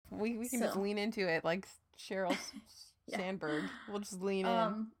we can just lean into it like Sheryl Sandberg. We'll just lean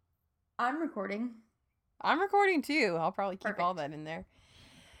in. I'm recording. I'm recording too. I'll probably keep all that in there.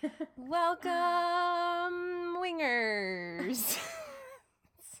 Welcome, wingers.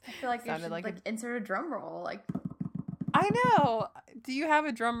 I feel like you should insert a drum roll. I know. Do you have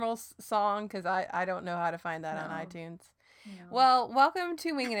a drum roll song? Because I don't know how to find that on iTunes. No. Well, welcome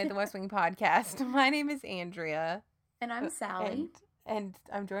to Winging It, the West Wing podcast. My name is Andrea. And I'm Sally. And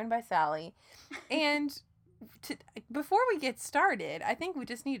I'm joined by Sally. And before we get started, I think we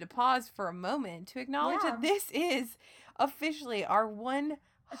just need to pause for a moment to acknowledge that this is officially our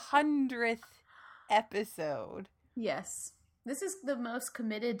 100th episode. Yes. This is the most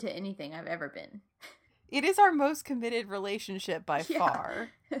committed to anything I've ever been. It is our most committed relationship by far.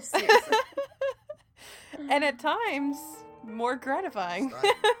 Seriously. And at times, more gratifying.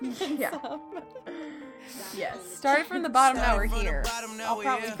 Yes. Started from the bottom, now we're here. I'll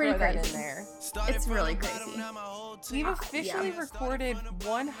probably throw that in there. It's really crazy. We've officially recorded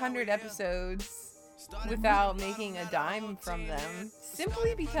 100 episodes without making a dime from them,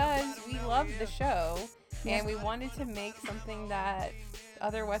 simply because we love the show and we wanted to make something that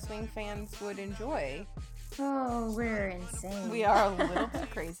other West Wing fans would enjoy. Oh, we're insane. We are a little too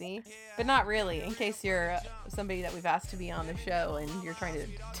crazy, but not really, in case you're somebody that we've asked to be on the show and you're trying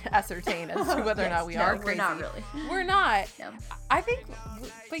to ascertain as to whether or not we are crazy. We're not really. We're not. No. I think,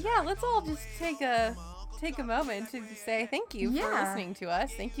 but yeah, let's all just take a moment to say thank you for listening to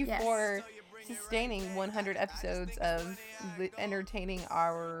us. Thank you for sustaining 100 episodes of entertaining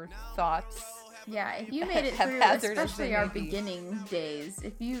our thoughts. Yeah, if you made it through, especially our beginning days,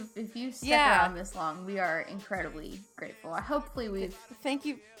 if you stuck around this long, we are incredibly grateful. Hopefully we've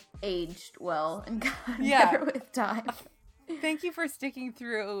aged well and gotten better with time. Thank you for sticking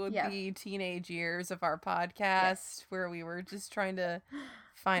through the teenage years of our podcast where we were just trying to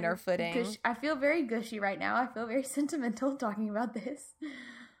find our footing. I feel very gushy right now. I feel very sentimental talking about this.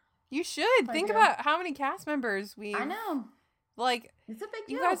 You should. Think about how many cast members I know. Like, it's a big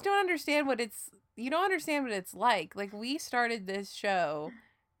deal. You guys don't understand what it's like. Like, we started this show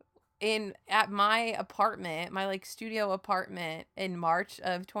at my apartment, my studio apartment in March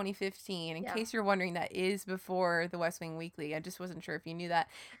of 2015. In case you're wondering, that is before the West Wing Weekly. I just wasn't sure if you knew that.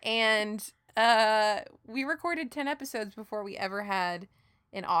 And we recorded 10 episodes before we ever had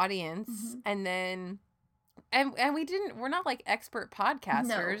an audience. And then And we're not expert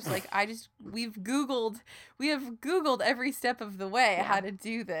podcasters. No. We have Googled every step of the way how to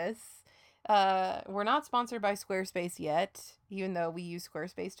do this. We're not sponsored by Squarespace yet, even though we use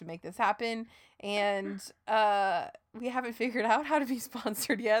Squarespace to make this happen. And we haven't figured out how to be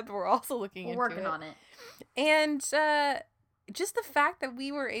sponsored yet, but we're also looking into it. We're working on it. And just the fact that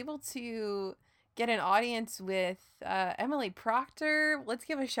we were able to get an audience with Emily Proctor. Let's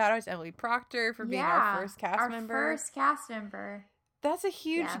give a shout out to Emily Proctor for being our first cast member. Our first cast member. That's a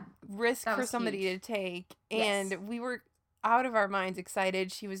huge risk for somebody to take. And we were out of our minds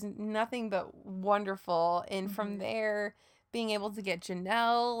excited. She was nothing but wonderful. And from there, being able to get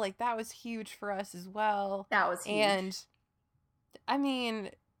Janelle, that was huge for us as well. That was huge. And I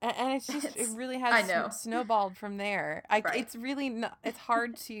mean, and it's just, it really has snowballed from there. It's really not, it's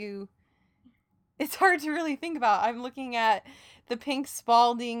hard to really think about. I'm looking at the pink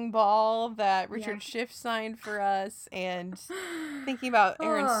Spalding ball that Richard Schiff signed for us and thinking about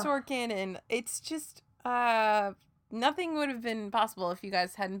Aaron Sorkin, and it's just nothing would have been possible if you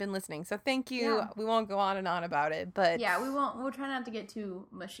guys hadn't been listening. So thank you. Yeah. We won't go on and on about it, but we won't. We'll try not to get too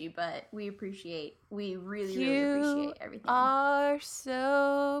mushy, but we really appreciate everything. You are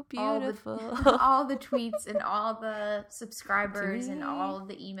so beautiful. All the tweets and all the subscribers and all of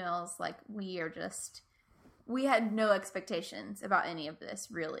the emails. We had no expectations about any of this,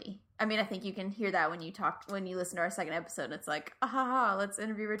 really. I mean, I think you can hear that when you listen to our second episode. It's like, let's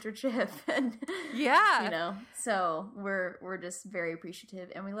interview Richard Schiff, and so we're just very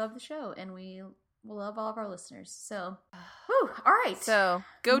appreciative, and we love the show, and we love all of our listeners. So, all right. So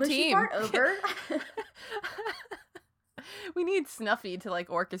go mushy team. Part over. We need Snuffy to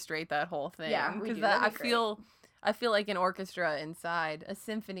orchestrate that whole thing. Yeah, we do. I feel like an orchestra inside, a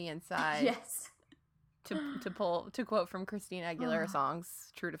symphony inside. Yes. To quote from Christina Aguilera songs,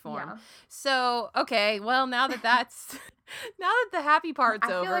 true to form. Yeah. So, okay, well, now that the happy part's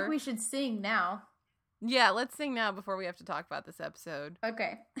over. I feel like we should sing now. Yeah, let's sing now before we have to talk about this episode.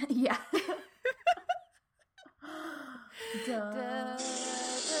 Okay. Yeah. Da, da,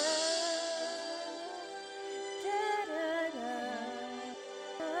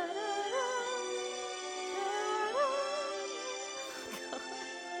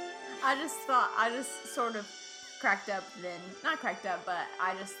 I just cracked up then. Not cracked up, but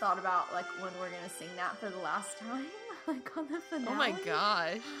I just thought about, like, when we're gonna sing that for the last time. Like, on the finale. Oh my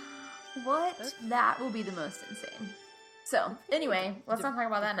gosh. That will be the most insane. So, anyway, let's not talk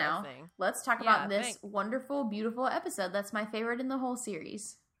about that now. Let's talk about this wonderful, beautiful episode. That's my favorite in the whole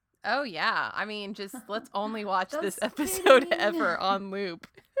series. Oh, yeah. I mean, just let's only watch this episode ever on loop.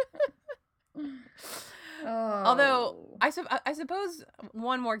 Although, I suppose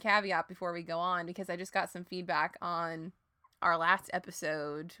one more caveat before we go on, because I just got some feedback on our last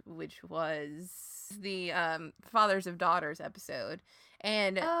episode, which was the Fathers of Daughters episode.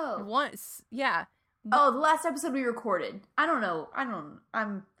 And once, yeah. Oh, the last episode we recorded.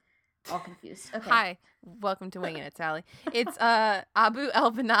 I'm all confused. Okay. Hi. Welcome to Winging It, Sally. It's Abu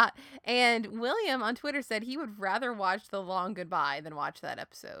El-Banat, and William on Twitter said he would rather watch The Long Goodbye than watch that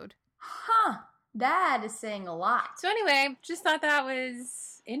episode. Huh. That is saying a lot. So anyway, just thought that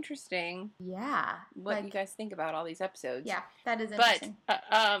was interesting. Yeah. What you guys think about all these episodes. Yeah, that is interesting. But,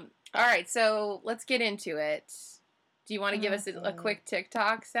 all right, so let's get into it. Do you want to give us a quick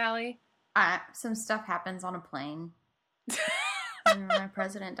TikTok, Sally? Some stuff happens on a plane. And our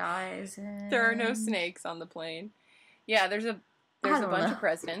president dies. And... There are no snakes on the plane. Yeah, there's a bunch of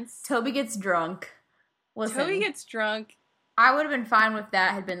presidents. Toby gets drunk. Listen, Toby gets drunk. I would have been fine with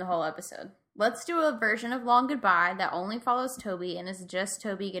that had been the whole episode. Let's do a version of Long Goodbye that only follows Toby and is just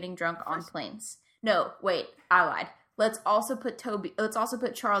Toby getting drunk on planes. No, wait, I lied. Let's also put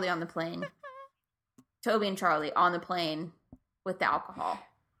Charlie on the plane. Toby and Charlie on the plane with the alcohol.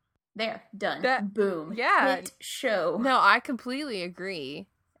 There, done. Boom. Yeah. Hit show. No, I completely agree.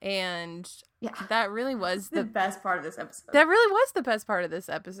 And that really was the best part of this episode. That really was the best part of this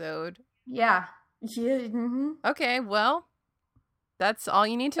episode. Yeah. Mm-hmm. Okay, well, that's all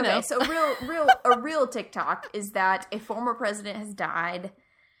you need to know. So a real TikTok is that a former president has died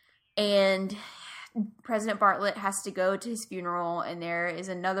and President Bartlett has to go to his funeral, and there is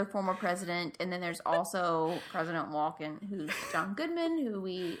another former president, and then there's also President Walken, who's John Goodman, who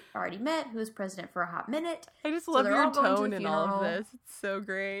we already met, who was president for a hot minute. I just love your tone in all of this. It's so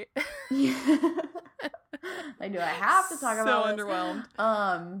great. Like, do I have to talk about this? So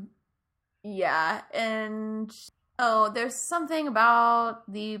underwhelmed. Yeah, and there's something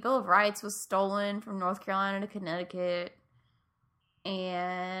about the Bill of Rights was stolen from North Carolina to Connecticut,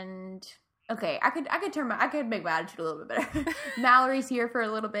 and okay, I could make my attitude a little bit better. Mallory's here for a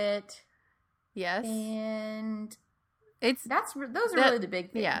little bit. Yes. And those are really the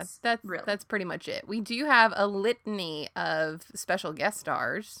big things. Yeah, that's pretty much it. We do have a litany of special guest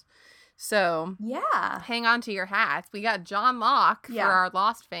stars. So, yeah. Hang on to your hats. We got John Locke for our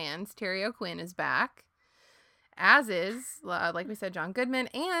Lost fans. Terry O'Quinn is back. As is, like we said, John Goodman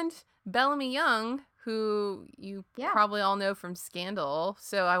and Bellamy Young, who you probably all know from Scandal.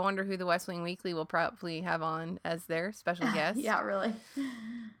 So I wonder who the West Wing Weekly will probably have on as their special guest. Yeah, really.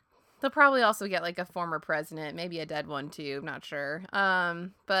 They'll probably also get like a former president, maybe a dead one too. I'm not sure.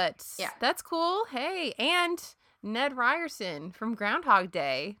 But that's cool. Hey, and Ned Ryerson from Groundhog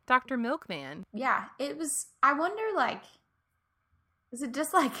Day, Dr. Milkman. Yeah, it was. I wonder, like, was it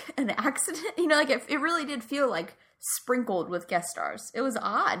just like an accident? You know, like it really did feel like sprinkled with guest stars. It was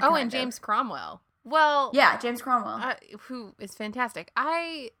odd. Oh, and James Cromwell. Well, yeah, James Cromwell, who is fantastic.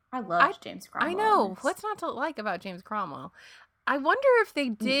 I loved James Cromwell. I know. What's not to like about James Cromwell? I wonder if they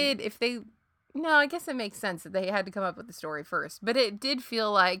did, no, I guess it makes sense that they had to come up with the story first. But it did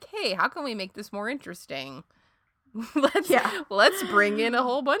feel like, hey, how can we make this more interesting? Let's bring in a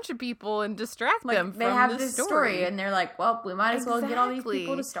whole bunch of people and distract them from they have this story. And they're like, well, we might as well get all these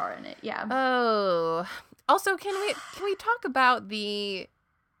people to star in it. Yeah. Oh. Also, can we talk about the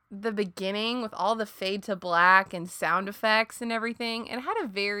beginning with all the fade to black and sound effects and everything? It had a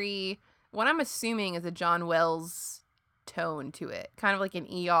very, what I'm assuming is a John Wells tone to it, kind of like an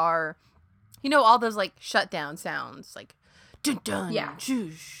ER, you know, all those like shutdown sounds, like dun dun,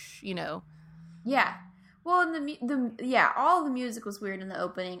 shoosh, you know. Yeah. Well, and all the music was weird in the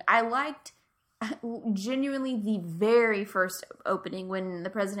opening. I liked genuinely the very first opening when the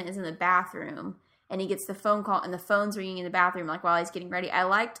president is in the bathroom and he gets the phone call and the phone's ringing in the bathroom, like while he's getting ready. I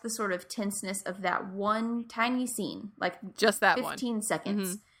liked the sort of tenseness of that one tiny scene, like just that 15 seconds.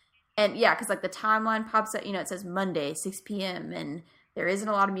 Mm-hmm. And yeah, because like the timeline pops up, you know, it says Monday, 6 p.m. and there isn't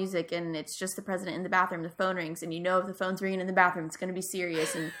a lot of music and it's just the president in the bathroom. The phone rings and you know if the phone's ringing in the bathroom, it's going to be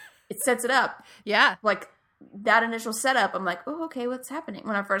serious. And it sets it up. Yeah. Like that initial setup, I'm like, oh, okay, what's happening?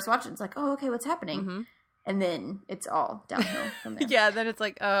 When I first watched it, it's like, oh, okay, what's happening? Mm-hmm. And then it's all downhill from there. Yeah, then it's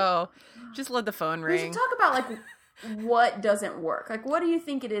like, oh, just let the phone ring. We should talk about like what doesn't work. Like, what do you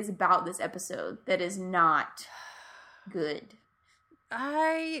think it is about this episode that is not good?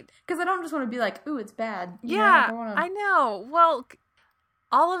 Because I don't just want to be like, ooh, it's bad. Yeah, I know. Well,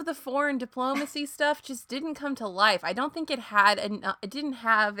 all of the foreign diplomacy stuff just didn't come to life. I don't think it had it didn't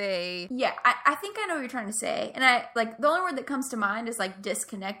have a... Yeah, I think I know what you're trying to say. And I, like, the only word that comes to mind is, like,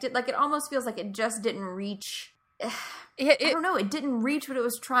 disconnected. Like, it almost feels like it just didn't reach... I don't know. It didn't reach what it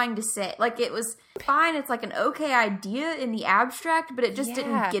was trying to say. Like, it was fine. It's, like, an okay idea in the abstract, but it just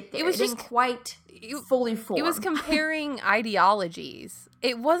didn't get there. It didn't quite fully form. It was comparing ideologies.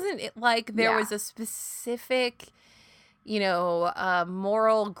 It wasn't like there was a specific...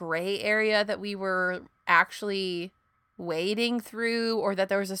 moral gray area that we were actually wading through, or that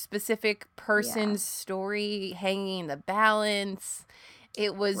there was a specific person's story hanging in the balance.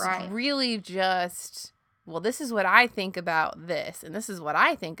 It was really just, well, this is what I think about this, and this is what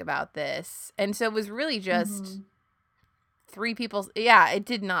I think about this. And so it was really just three people's, it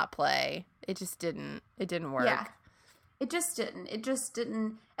did not play. It just didn't. It didn't work. Yeah. It just didn't.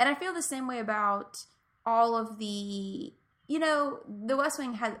 And I feel the same way about all of the, the West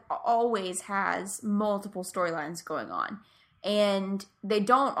Wing always has multiple storylines going on, and they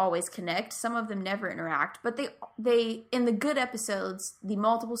don't always connect. Some of them never interact, but they in the good episodes, the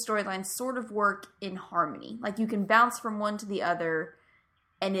multiple storylines sort of work in harmony. Like, you can bounce from one to the other,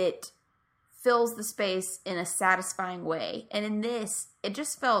 and it fills the space in a satisfying way. And in this, it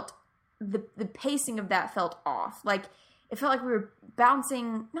just felt, the pacing of that felt off. Like, it felt like we were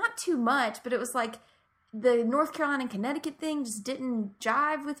bouncing, not too much, but it was like the North Carolina and Connecticut thing just didn't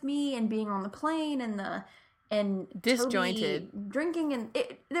jive with me, and being on the plane and disjointed Toby drinking, and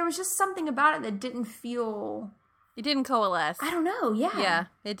there was just something about it that didn't feel... It didn't coalesce. I don't know. Yeah. Yeah.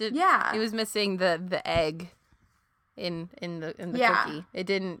 It did. Yeah. It was missing the egg in the cookie. It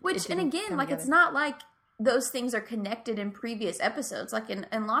didn't. Which, and again, like, it's not like those things are connected in previous episodes. Like,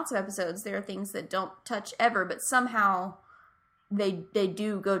 in lots of episodes, there are things that don't touch ever, but somehow they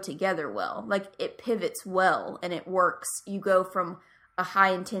do go together well. Like, it pivots well and it works. You go from a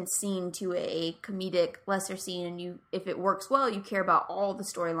high intense scene to a comedic lesser scene, and if it works well, you care about all the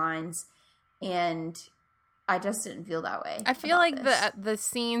storylines. And I just didn't feel that way. I feel like the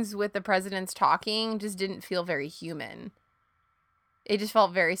scenes with the presidents talking just didn't feel very human. It just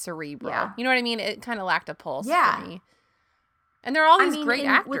felt very cerebral. Yeah. You know what I mean? It kind of lacked a pulse for me. And there are all these great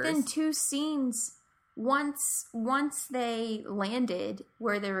actors. Within two scenes, once they landed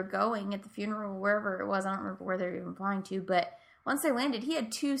where they were going at the funeral, wherever it was, I don't remember where they were even flying to, but once they landed, he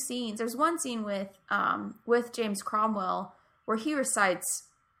had two scenes. There's one scene with James Cromwell where he recites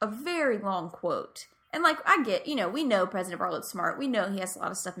a very long quote. And, like, I get, we know President Bartlett's smart. We know he has a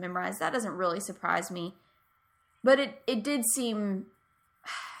lot of stuff memorized. That doesn't really surprise me. But it didn't seem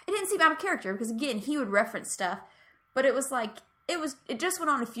out of character, because, again, he would reference stuff. But it was like, it just went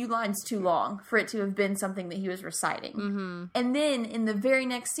on a few lines too long for it to have been something that he was reciting. Mm-hmm. And then in the very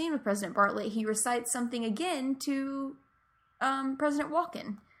next scene with President Bartlett, he recites something again to President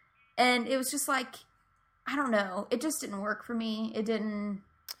Walken. And it was just like, I don't know. It just didn't work for me. It didn't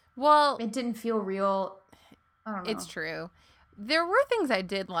feel real. I don't know. It's true. There were things I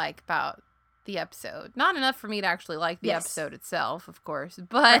did like about the episode. Not enough for me to actually like the episode itself, of course.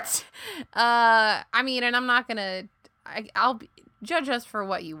 But, I mean, and I'm not going to... I'll judge us for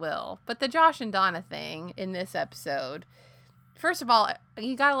what you will. But the Josh and Donna thing in this episode... First of all,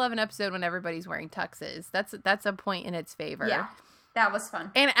 you gotta love an episode when everybody's wearing tuxes. That's a point in its favor. Yeah, that was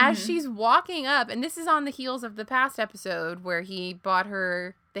fun. And as she's walking up, and this is on the heels of the past episode where he bought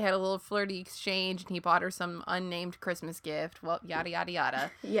her... They had a little flirty exchange, and he bought her some unnamed Christmas gift. Well, yada, yada,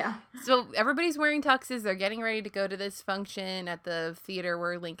 yada. Yeah. So everybody's wearing tuxes. They're getting ready to go to this function at the theater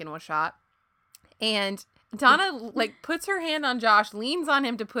where Lincoln was shot. And Donna, like, puts her hand on Josh, leans on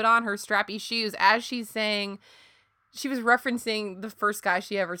him to put on her strappy shoes as she's saying... She was referencing the first guy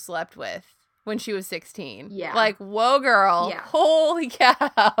she ever slept with when she was 16. Yeah. Like, whoa, girl. Yeah. Holy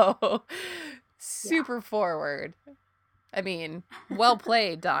cow. Super forward. I mean, well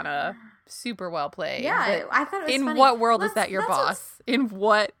played, Donna. Super well played. Yeah, I thought it was in funny. What world is that your boss? In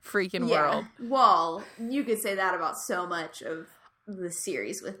what freaking world? Well, you could say that about so much of the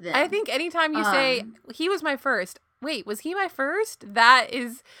series with them. I think anytime you say, he was my first. Wait, was he my first? That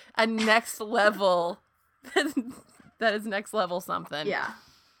is a next level... That is next level something. Yeah.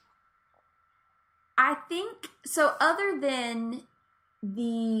 I think, so other than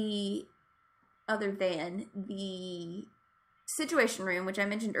the Situation Room, which I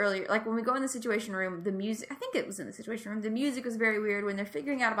mentioned earlier, like when we go in the Situation Room, the music, I think it was in the Situation Room, the music was very weird when they're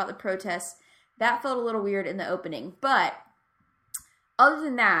figuring out about the protests. That felt a little weird in the opening. But other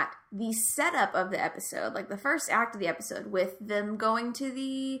than that, the setup of the episode, like the first act of the episode with them going to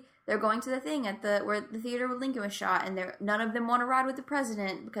the they're going to the thing where the theater where Lincoln was shot, and none of them want to ride with the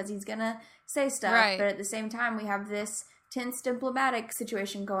president because he's gonna say stuff. Right. But at the same time, we have this tense diplomatic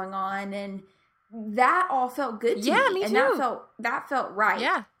situation going on, and that all felt good to me. Me and too. that felt right.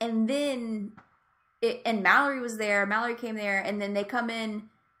 Yeah. And then and Mallory was there. Mallory came there, and then they come in.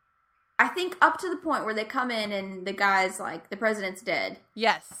 I think up to the point where they come in and the guy's like, the president's dead.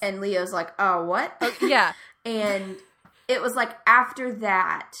 Yes. And Leo's like, oh, what? Yeah. And it was like after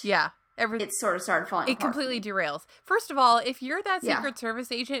that. Yeah. It sort of started falling apart. It completely derails. First of all, if you're that Secret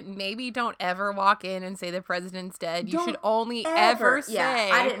Service agent, maybe don't ever walk in and say the president's dead. You should only ever say. Yeah,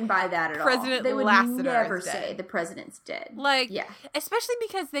 I didn't buy that at all. President They would Lassiter never is say dead. the president's dead. Like, especially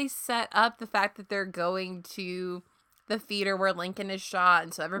because they set up the fact that they're going to the theater where Lincoln is shot,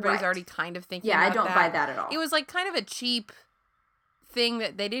 and so everybody's already kind of thinking about I don't buy that at all. It was like kind of a cheap thing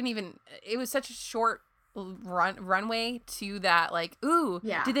that they didn't even, it was such a short runway to that, like, ooh,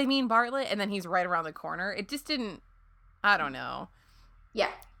 did they mean Bartlett? And then he's right around the corner. It just didn't, I don't know.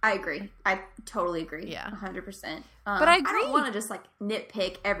 Yeah, I agree. I totally agree. Yeah. 100%. But I agree. I don't want to just like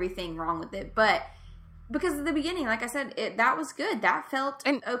nitpick everything wrong with it, but because at the beginning, like I said, that was good. That felt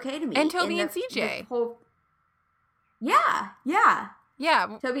okay to me. And Toby and CJ. Yeah.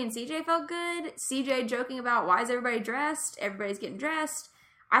 Toby and CJ felt good. CJ joking about why is everybody dressed? Everybody's getting dressed.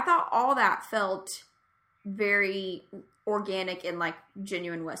 I thought all that felt very organic and like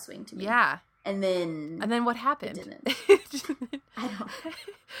genuine West Wing to me. Yeah. And then what happened? It didn't.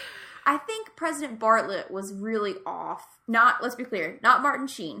 I think President Bartlett was really off. Let's be clear, not Martin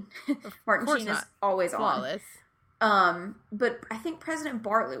Sheen. Martin Sheen is always flawless. But I think President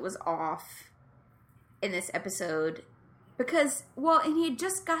Bartlett was off in this episode because, and he had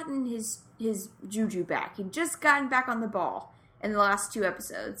just gotten his juju back. He'd just gotten back on the ball in the last 2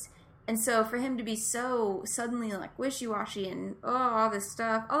 episodes. And so for him to be so suddenly like wishy-washy and all this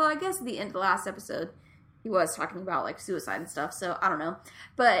stuff, although I guess at the end of the last episode he was talking about like suicide and stuff, so I don't know.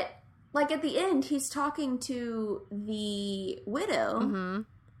 But like at the end he's talking to the widow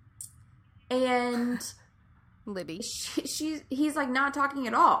and Libby. He's like not talking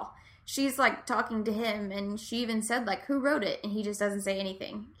at all. She's like talking to him, and she even said like, who wrote it? And he just doesn't say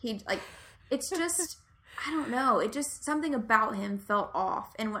anything. He like, it's just I don't know. It just, something about him felt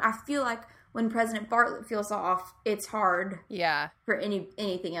off. And I feel like when President Bartlett feels off, it's hard for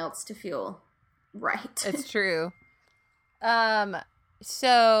anything else to feel right. It's true.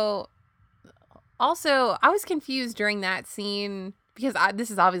 So also I was confused during that scene because this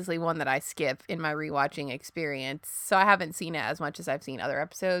is obviously one that I skip in my rewatching experience. So I haven't seen it as much as I've seen other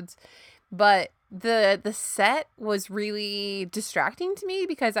episodes. But the set was really distracting to me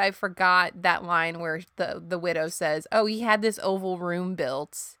because I forgot that line where the widow says, oh, he had this oval room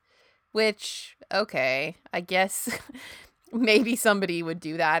built, which, okay, I guess maybe somebody would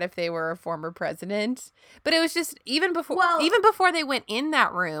do that if they were a former president. But it was just, even before they went in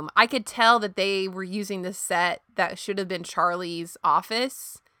that room, I could tell that they were using the set that should have been Charlie's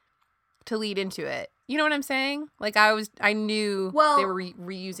office to lead into it. You know what I'm saying? Like I knew they were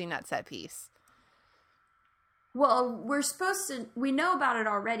reusing that set piece. Well, we know about it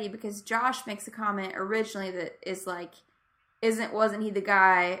already because Josh makes a comment originally that is like, wasn't he the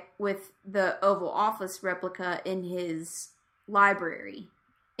guy with the Oval Office replica in his library?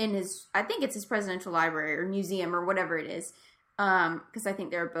 I think it's his presidential library or museum or whatever it is. Because I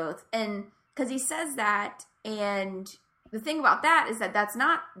think they're both. And because he says that, and the thing about that is that that's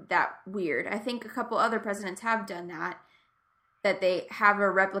not that weird. I think a couple other presidents have done that they have a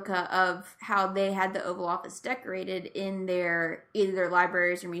replica of how they had the Oval Office decorated in either their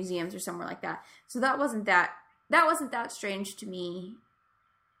libraries or museums or somewhere like that. So that wasn't that strange to me,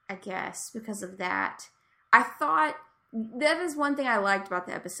 I guess, because of that. I thought that is one thing I liked about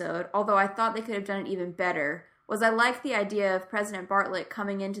the episode, although I thought they could have done it even better, was I liked the idea of President Bartlett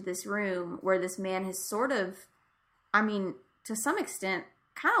coming into this room where this man has sort of, I mean, to some extent,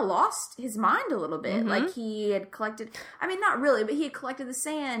 kind of lost his mind a little bit. Like he had collected, I mean, not really, but he had collected the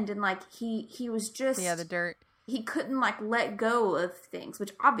sand and like he was just, the dirt. He couldn't like let go of things,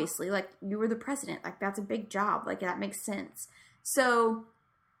 which obviously, like, you were the president, like that's a big job, like that makes sense. So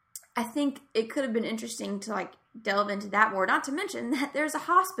I think it could have been interesting to like delve into that more, not to mention that there's a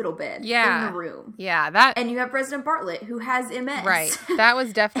hospital bed in the room. Yeah, and you have President Bartlett who has MS. Right. That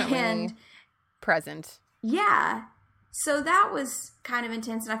was definitely present. Yeah. So that was kind of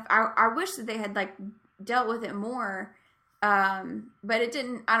intense, and I wish that they had like dealt with it more, but it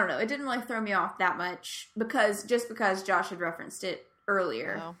didn't. I don't know. It didn't really throw me off that much because Josh had referenced it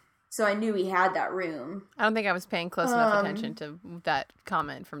earlier. Oh. So I knew he had that room. I don't think I was paying close enough attention to that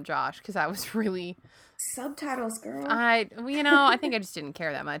comment from Josh because I was really subtitles, girl. I think I just didn't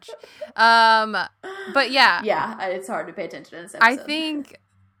care that much. But yeah. Yeah, it's hard to pay attention in this episode. I think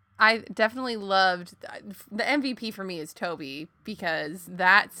I definitely loved the MVP for me is Toby because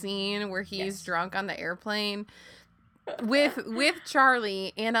that scene where he's drunk on the airplane with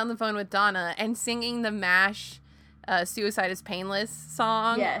Charlie and on the phone with Donna and singing the MASH Suicide is Painless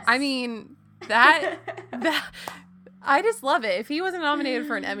song. Yes. I mean, that I just love it. If he wasn't nominated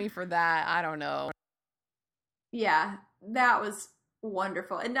for an Emmy for that, I don't know. Yeah, that was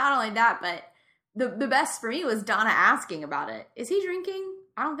wonderful. And not only that, but the best for me was Donna asking about it. Is he drinking?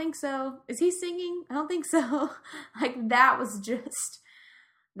 I don't think so. Is he singing? I don't think so. Like, that was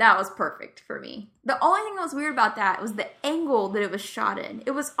perfect for me. The only thing that was weird about that was the angle that it was shot in.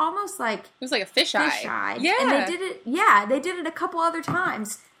 It was almost like... It was like a fisheye. Yeah. And they did it a couple other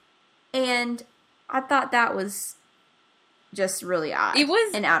times. And I thought that was just really odd. It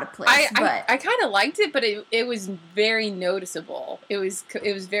was and out of place. I kind of liked it, but it was very noticeable. It was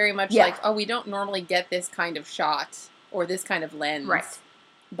very much like, oh, we don't normally get this kind of shot or this kind of lens. Right.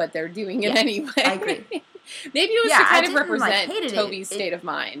 But they're doing it anyway. I agree. Maybe it was to kind of represent Toby's state of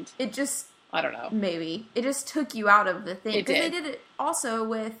mind. It just... I don't know. Maybe. It just took you out of the thing. Because they did it also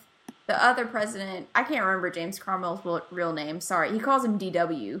with the other president. I can't remember James Cromwell's real name. Sorry. He calls him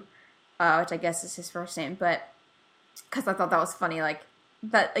DW, which I guess is his first name. But... Because I thought that was funny. Like,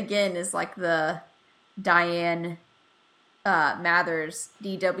 that, again, is like the Diane... Mathers,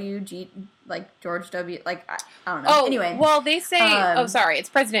 DW, like George W. Like, I don't know. Oh, anyway. Well, they say, it's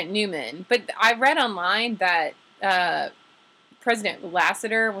President Newman. But I read online that President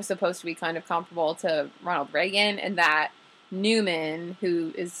Lassiter was supposed to be kind of comparable to Ronald Reagan, and that Newman,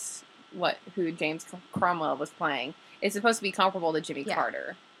 who James Cromwell was playing, is supposed to be comparable to Jimmy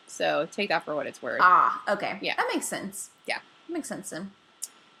Carter. So take that for what it's worth. Ah, okay. Yeah. That makes sense. Yeah. That makes sense then.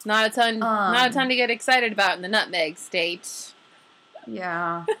 Not a ton to get excited about in the Nutmeg State.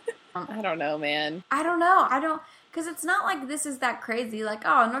 Yeah. I don't know, man. I don't know. Because it's not like this is that crazy. Like,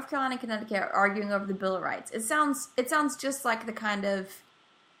 oh, North Carolina and Connecticut are arguing over the Bill of Rights. It sounds just like the kind of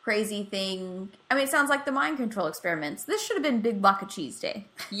crazy thing. I mean, it sounds like the mind control experiments. This should have been Big Block of Cheese Day.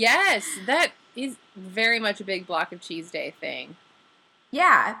 Yes, that is very much a Big Block of Cheese Day thing.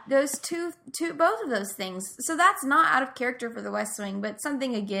 Yeah, those both of those things. So that's not out of character for the West Wing, but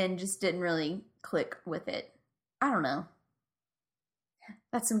something, again, just didn't really click with it. I don't know.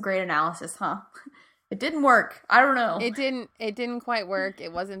 That's some great analysis, huh? It didn't work. I don't know. It didn't quite work.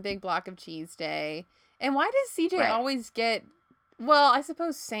 It wasn't Big Block of Cheese Day. And why does CJ always get... Well, I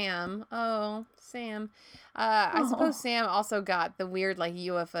suppose Sam. Oh, Sam. I suppose Sam also got the weird, like,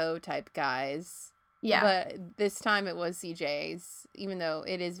 UFO type guys. Yeah. But this time it was CJ's, even though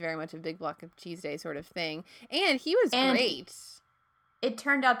it is very much a Big Block of Cheese Day sort of thing. And he was great. It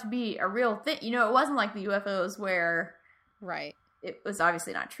turned out to be a real thing. You know, it wasn't like the UFOs where... Right. It was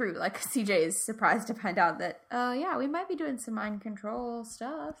obviously not true. Like, CJ is surprised to find out that, we might be doing some mind control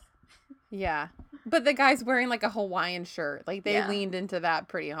stuff. Yeah. But the guy's wearing, like, a Hawaiian shirt. Like, they leaned into that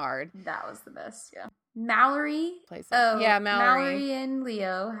pretty hard. That was the best, yeah. Mallory. Mallory and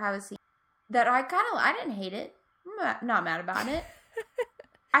Leo have a scene that I didn't hate it. I'm not mad about it.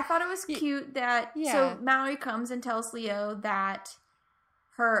 I thought it was cute that, so Mallory comes and tells Leo that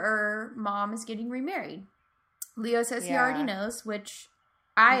her mom is getting remarried. Leo says he already knows, which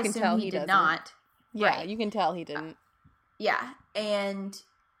I assume he did not. Yeah, right. You can tell he didn't.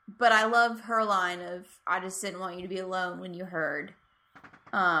 But I love her line of, I just didn't want you to be alone when you heard.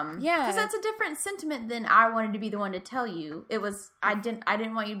 Because that's a different sentiment than I wanted to be the one to tell you. It was, I didn't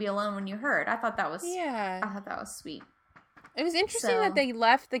want you to be alone when you heard. I thought that was sweet. It was interesting that they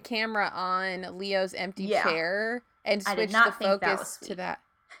left the camera on Leo's empty chair and switched the focus to that.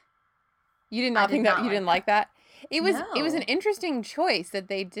 You did not think that? You didn't like that? It was an interesting choice that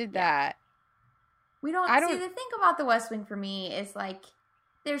they did that. We don't see the thing about the West Wing for me is like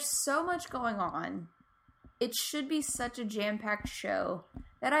there's so much going on. It should be such a jam-packed show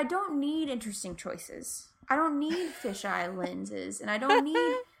that I don't need interesting choices. I don't need fisheye lenses and I don't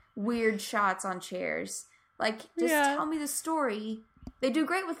need weird shots on chairs. Like just tell me the story. They do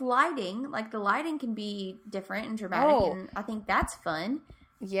great with lighting. Like the lighting can be different and dramatic and I think that's fun.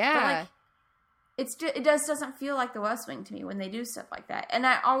 Yeah. But like it doesn't feel like the West Wing to me when they do stuff like that.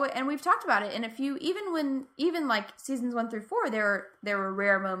 And we've talked about it in a few, even like seasons 1 through 4, there were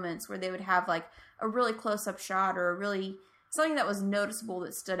rare moments where they would have like a really close up shot or a really something that was noticeable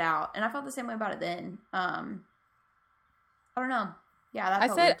that stood out. And I felt the same way about it then. I don't know. Yeah, that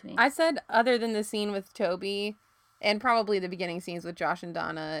felt weird to me. I said other than the scene with Toby, and probably the beginning scenes with Josh and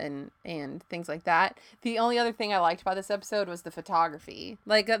Donna and things like that. The only other thing I liked about this episode was the photography.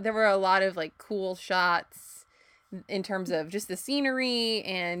 Like, there were a lot of, like, cool shots in terms of just the scenery,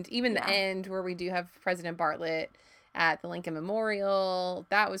 and even the end where we do have President Bartlet at the Lincoln Memorial.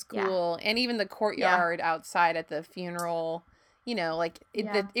 That was cool. And even the courtyard outside at the funeral, you know, like,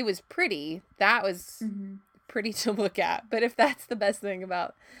 it was pretty. That was pretty to look at. But if that's the best thing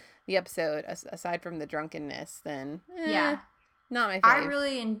about the episode, aside from the drunkenness, then not my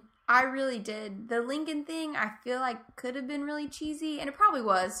fave. I really did. The Lincoln thing, I feel like could have been really cheesy, and it probably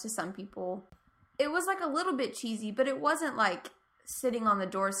was to some people. It was like a little bit cheesy, but it wasn't like sitting on the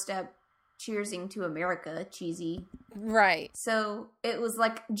doorstep cheersing to America cheesy. Right. So it was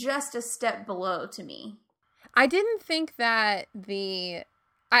like just a step below to me. I didn't think that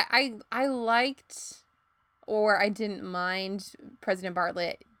I liked, or I didn't mind President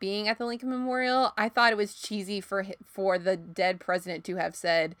Bartlet being at the Lincoln Memorial. I thought it was cheesy for the dead president to have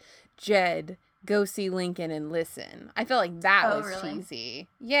said, "Jed, go see Lincoln and listen." I felt like that was really cheesy.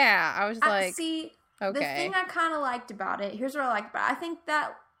 Yeah, I was like, see, okay. The thing I kind of liked about it, here's what I liked about it. I think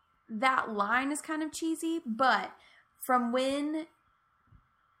that line is kind of cheesy, but from when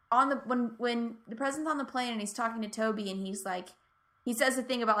the president's on the plane and he's talking to Toby and he's like, he says the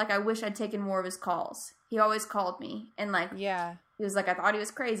thing about, like, I wish I'd taken more of his calls. He always called me. And, like, he was like, I thought he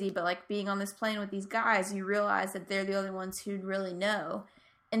was crazy, but, like, being on this plane with these guys, you realize that they're the only ones who'd really know.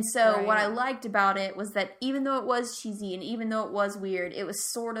 And so what I liked about it was that even though it was cheesy and even though it was weird, it was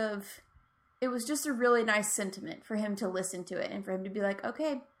just a really nice sentiment for him to listen to it and for him to be like,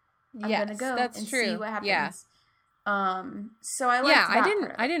 okay, I'm going to go and see what happens. Yeah. So I liked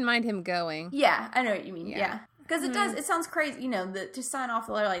that. I didn't mind him going. Yeah, I know what you mean. Yeah. Because it sounds crazy, you know, to sign off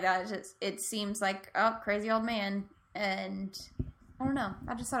a letter like that, it seems like, oh, crazy old man. And I don't know.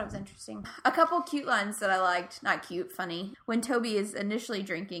 I just thought it was interesting. A couple cute lines that I liked. Not cute, funny. When Toby is initially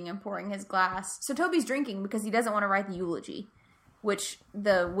drinking and pouring his glass. So Toby's drinking because he doesn't want to write the eulogy, which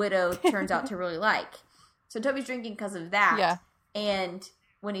the widow turns out to really like. So Toby's drinking because of that. Yeah. And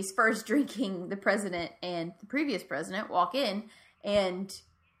when he's first drinking, the president and the previous president walk in and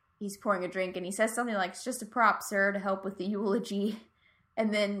he's pouring a drink and he says something like, "It's just a prop, sir, to help with the eulogy."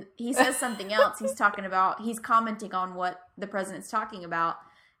 And then he says something else. He's commenting on what the president's talking about.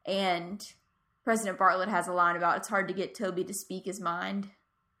 And President Bartlet has a line about, it's hard to get Toby to speak his mind.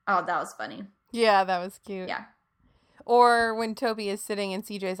 Oh, that was funny. Yeah, that was cute. Yeah. Or when Toby is sitting in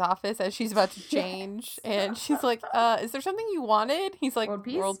CJ's office as she's about to change, and she's like, is there something you wanted? He's like, World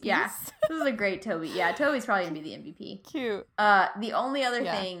peace? Yeah. This is a great Toby. Yeah, Toby's probably going to be the MVP. Cute. The only other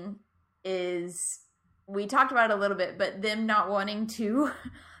thing is, we talked about it a little bit, but them not wanting to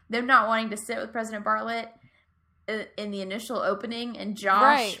sit with President Bartlet in the initial opening, and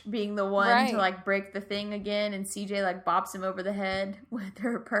Josh being the one to, like, break the thing again, and CJ, like, bops him over the head with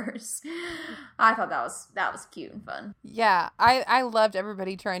her purse. I thought that was cute and fun. Yeah, I loved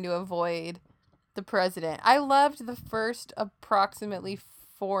everybody trying to avoid the president. I loved the first approximately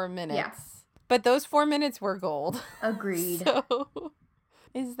 4 minutes. Yeah. But those 4 minutes were gold. Agreed. So,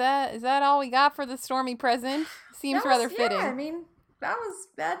 is that all we got for the stormy present? Seems rather fitting. Yeah, I mean,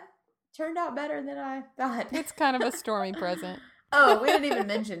 that turned out better than I thought. It's kind of a stormy present. Oh, we didn't even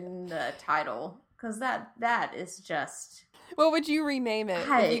mention the title, because that is just... What would you rename it?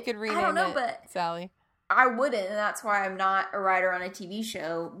 If you could rename it, I don't know, but Sally. I wouldn't, and that's why I'm not a writer on a TV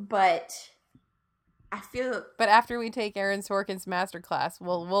show, but I feel... But after we take Aaron Sorkin's masterclass,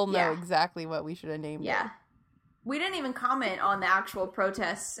 we'll know exactly what we should have named it. Yeah. We didn't even comment on the actual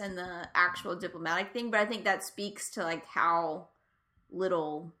protests and the actual diplomatic thing, but I think that speaks to, like, how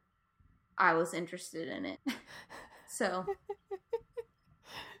little I was interested in it. So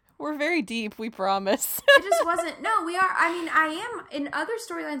we're very deep, we promise. It just wasn't. No, we are. I mean, I am in other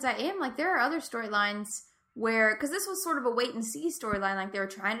storylines. I am, like, there are other storylines where, because this was sort of a wait and see storyline, like they were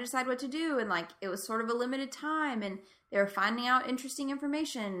trying to decide what to do, and, like, it was sort of a limited time, and they were finding out interesting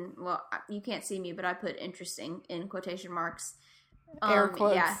information. Well, you can't see me, but I put interesting in quotation marks. Air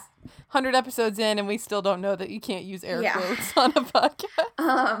quotes. Yeah. 100 episodes in, and we still don't know that you can't use air quotes on a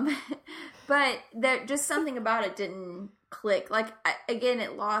podcast. But there, just something about it didn't click. Like, again,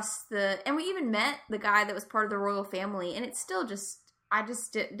 it lost and we even met the guy that was part of the royal family, and it's still just, I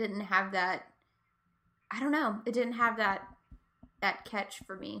just didn't have that, I don't know, it didn't have that catch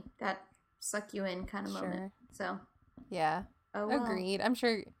for me, that suck you in kind of moment. So, yeah. Oh, well. Agreed. I'm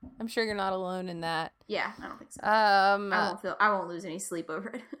sure you're not alone in that. Yeah, I don't think so. I won't lose any sleep over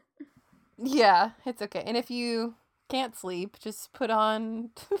it. Yeah, it's okay. And if you can't sleep, just put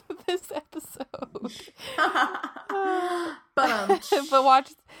on this episode. But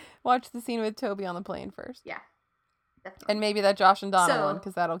watch the scene with Toby on the plane first. Yeah. Definitely. And maybe that Josh and Donna one,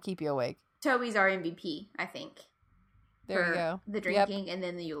 because that'll keep you awake. Toby's our MVP, I think. There you go. The drinking and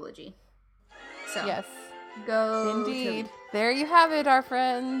then the eulogy. So yes. Go. Indeed. Toby. There you have it, our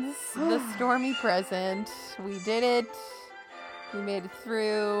friends. The stormy present. We did it. We made it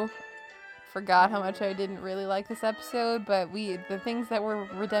through. Forgot how much I didn't really like this episode, but the things that were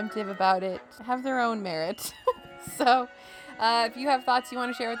redemptive about it have their own merit. So, if you have thoughts you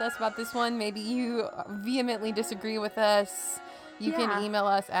want to share with us about this one, maybe you vehemently disagree with us, you can email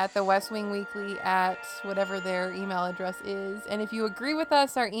us at the West Wing Weekly at whatever their email address is. And if you agree with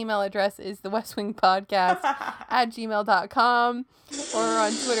us, our email address is the West Wing Podcast at gmail.com, or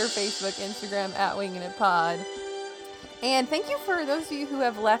on Twitter, Facebook, Instagram at Winging It Pod. And thank you for those of you who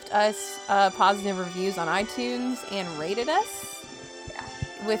have left us positive reviews on iTunes and rated us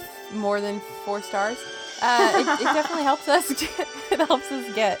with more than 4 stars. It definitely helps us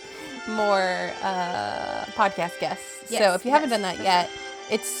get more podcast guests. Yes, so if you haven't done that yet,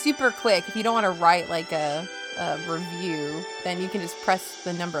 it's super quick. If you don't want to write like a review, then you can just press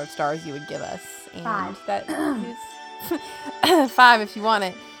the number of stars you would give us. And 5. That is 5 if you want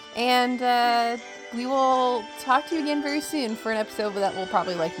it. And we will talk to you again very soon for an episode that we'll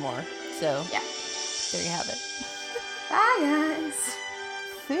probably like more. So, there you have it. Bye, guys.